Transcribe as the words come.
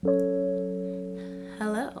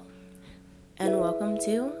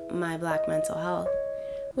to My Black Mental Health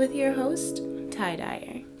with your host, Ty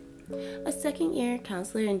Dyer, a second-year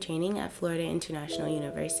counselor in training at Florida International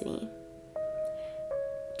University.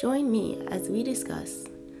 Join me as we discuss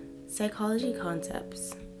psychology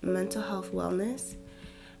concepts, mental health wellness,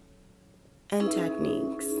 and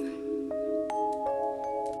techniques.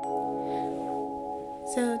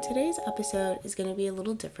 So today's episode is going to be a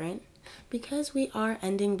little different. Because we are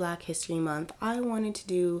ending Black History Month, I wanted to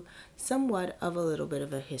do somewhat of a little bit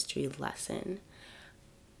of a history lesson.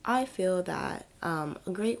 I feel that a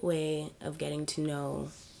great way of getting to know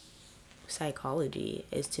psychology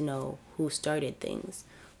is to know who started things,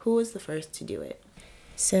 who was the first to do it.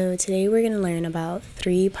 So today we're going to learn about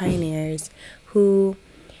 3 pioneers who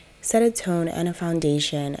set a tone and a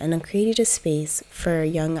foundation and created a space for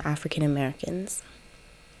young African Americans.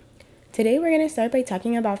 Today we're going to start by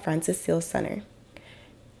talking about Francis Seale Sunner.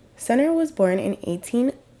 Sunner was born in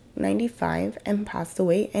 1895 and passed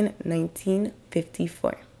away in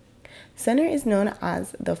 1954. Sunner is known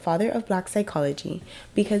as the father of Black psychology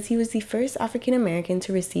because he was the first African American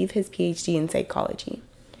to receive his PhD in psychology.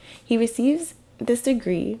 He receives this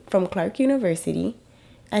degree from Clark University,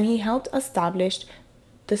 and he helped establish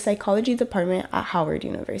the psychology department at Howard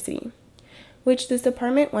University, which this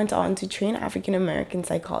department went on to train African American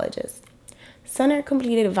psychologists. Sunner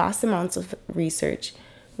completed vast amounts of research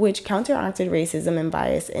which counteracted racism and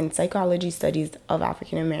bias in psychology studies of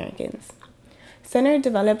African Americans. Sunner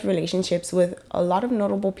developed relationships with a lot of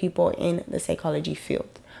notable people in the psychology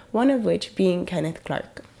field, one of which being Kenneth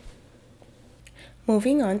Clark.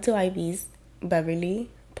 Moving on to IB's Beverly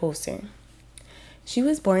Poster. She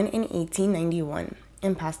was born in 1891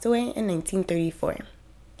 and passed away in 1934.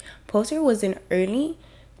 Poster was an early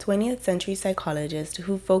 20th century psychologist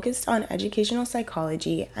who focused on educational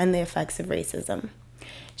psychology and the effects of racism.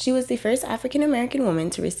 She was the first African American woman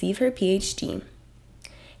to receive her PhD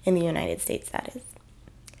in the United States, that is.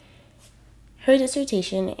 Her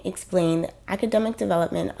dissertation explained academic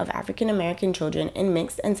development of African American children in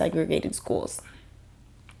mixed and segregated schools.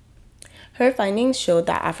 Her findings showed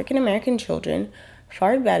that African American children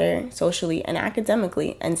fared better socially and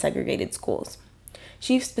academically in segregated schools.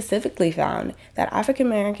 She specifically found that African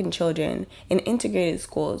American children in integrated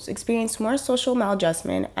schools experienced more social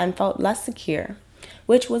maladjustment and felt less secure,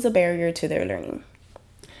 which was a barrier to their learning.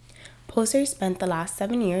 Poster spent the last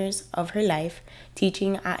 7 years of her life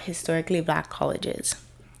teaching at historically Black colleges.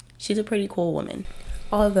 She's a pretty cool woman.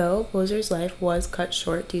 Although Poster's life was cut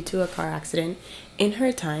short due to a car accident, in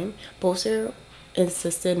her time, Poster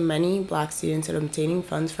assisted many Black students in obtaining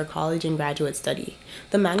funds for college and graduate study.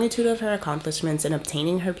 The magnitude of her accomplishments in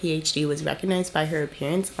obtaining her PhD was recognized by her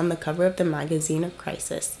appearance on the cover of the magazine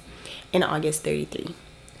Crisis in August 1933,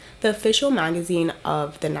 the official magazine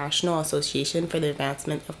of the National Association for the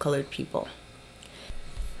Advancement of Colored People.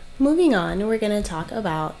 Moving on, we're going to talk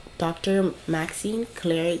about Dr. Maxine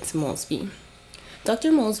Clarence Mosby.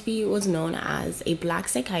 Dr. Mosby was known as a Black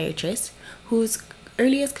psychiatrist whose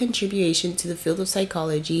earliest contribution to the field of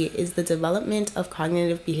psychology is the development of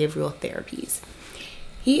cognitive behavioral therapies.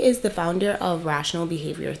 He is the founder of rational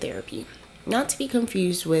behavior therapy, not to be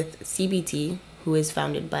confused with CBT, who is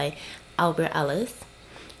founded by Albert Ellis.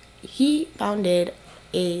 He founded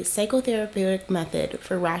a psychotherapeutic method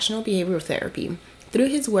for rational behavioral therapy. Through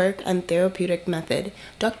his work and therapeutic method,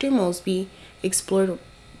 Dr. Mosby explored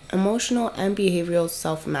emotional and behavioral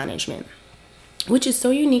self-management. Which is so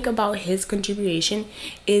unique about his contribution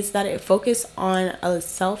is that it focused on a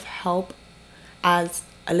self-help as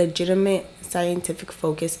a legitimate scientific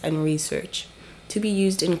focus and research to be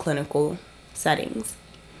used in clinical settings.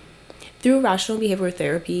 Through rational behavioral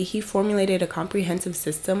therapy, he formulated a comprehensive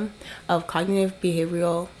system of cognitive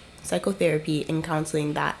behavioral psychotherapy and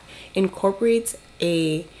counseling that incorporates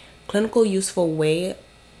a clinical useful way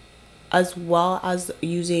as well as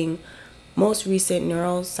using most recent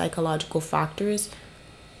neuropsychological factors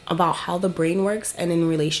about how the brain works and in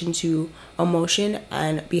relation to emotion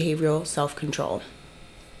and behavioral self-control.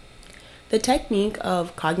 The technique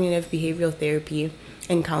of cognitive behavioral therapy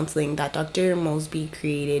and counseling that Dr. Mosby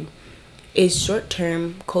created is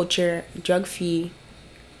short-term, culture, drug-free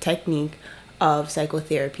technique of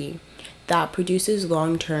psychotherapy that produces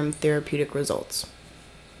long-term therapeutic results.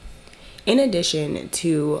 In addition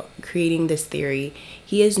to creating this theory,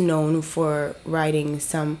 he is known for writing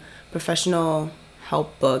some professional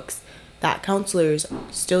help books that counselors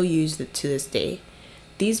still use to this day.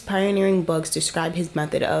 These pioneering books describe his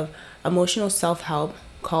method of emotional self-help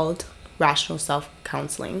called rational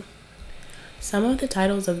self-counseling. Some of the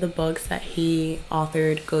titles of the books that he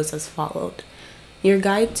authored goes as followed: Your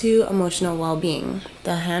Guide to Emotional Well-Being,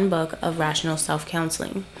 The Handbook of Rational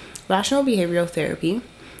Self-Counseling, Rational Behavioral Therapy,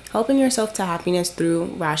 Helping Yourself to Happiness Through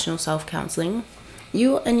Rational Self-Counseling,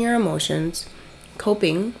 You and Your Emotions,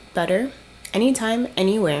 Coping Better, Anytime,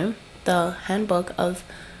 Anywhere, The Handbook of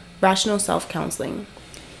Rational Self-Counseling,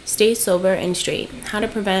 Stay Sober and Straight, How to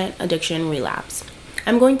Prevent Addiction Relapse.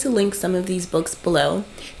 I'm going to link some of these books below.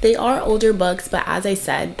 They are older books, but as I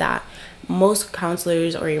said, that most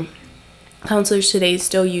counselors today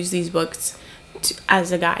still use these books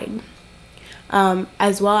as a guide.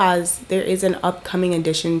 As well as there is an upcoming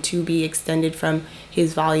edition to be extended from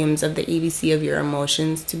his volumes of the ABC of Your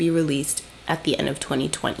Emotions to be released at the end of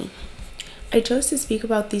 2020. I chose to speak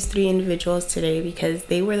about these three individuals today because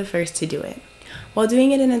they were the first to do it, while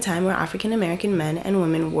doing it in a time where African American men and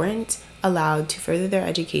women weren't allowed to further their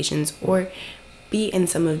educations or be in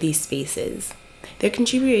some of these spaces. Their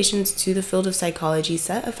contributions to the field of psychology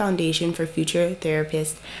set a foundation for future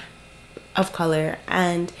therapists of color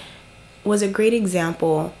and was a great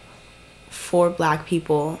example for Black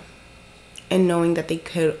people in knowing that they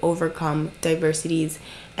could overcome diversities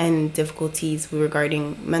and difficulties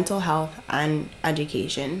regarding mental health and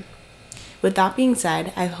education. With that being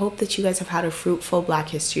said, I hope that you guys have had a fruitful Black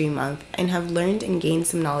History Month and have learned and gained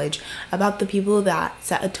some knowledge about the people that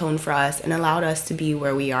set a tone for us and allowed us to be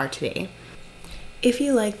where we are today. If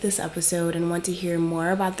you like this episode and want to hear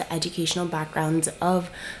more about the educational backgrounds of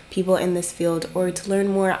people in this field or to learn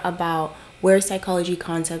more about where psychology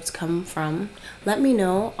concepts come from, let me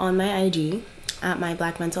know on my IG at my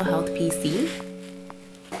Black Mental Health PC.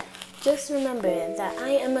 Just remember that I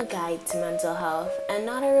am a guide to mental health and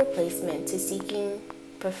not a replacement to seeking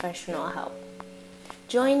professional help.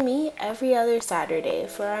 Join me every other Saturday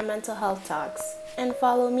for our mental health talks and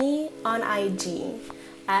follow me on IG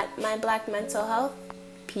at my Black Mental Health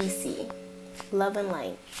PC. Love and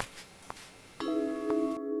light.